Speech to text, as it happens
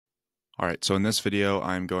All right, so in this video,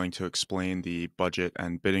 I'm going to explain the budget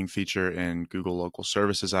and bidding feature in Google Local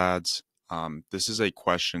Services ads. This is a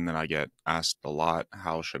question that I get asked a lot.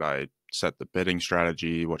 How should I set the bidding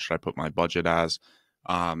strategy? What should I put my budget as?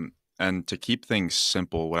 And to keep things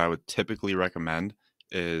simple, what I would typically recommend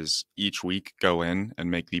is each week go in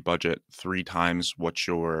and make the budget 3 times what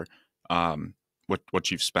you've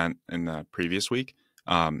spent in the previous week.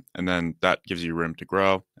 And then that gives you room to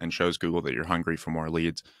grow and shows Google that you're hungry for more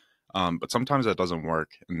leads. But sometimes that doesn't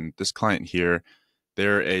work. And this client here,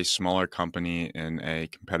 they're a smaller company in a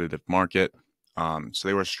competitive market. So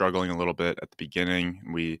they were struggling a little bit at the beginning.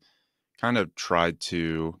 We kind of tried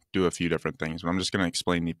to do a few different things, but I'm just going to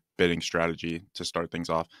explain the bidding strategy to start things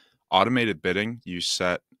off. Automated bidding, you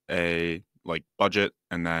set a budget,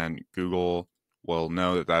 and then Google will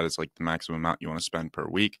know that that is like the maximum amount you want to spend per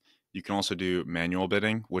week. You can also do manual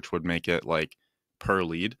bidding, which would make it like per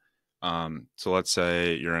lead. So let's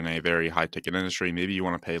say you're in a very high ticket industry. Maybe you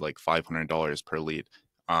want to pay like $500 per lead.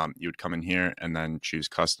 You would come in here and then choose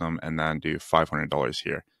custom and then do $500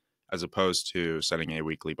 here, as opposed to setting a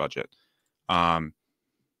weekly budget.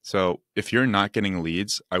 So if you're not getting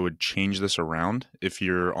leads, I would change this around. If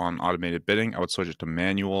you're on automated bidding, I would switch it to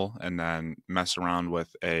manual and then mess around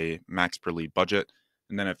with a max per lead budget.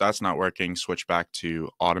 And then if that's not working, switch back to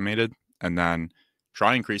automated and then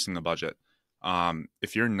try increasing the budget.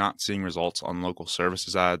 If you're not seeing results on local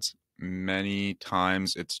services ads, many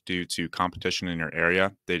times it's due to competition in your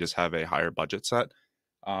area. They just have a higher budget set.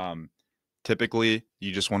 Typically,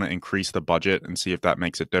 you just want to increase the budget and see if that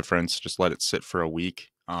makes a difference. Just let it sit for a week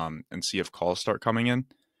and see if calls start coming in.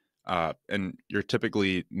 And you're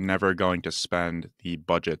typically never going to spend the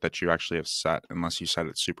budget that you actually have set unless you set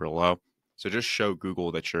it super low. So just show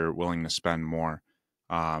Google that you're willing to spend more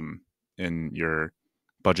in your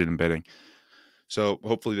budget and bidding. So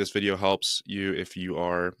hopefully this video helps you if you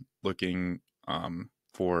are looking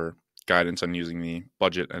for guidance on using the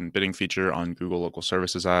budget and bidding feature on Google Local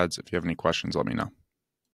Services ads. If you have any questions, let me know.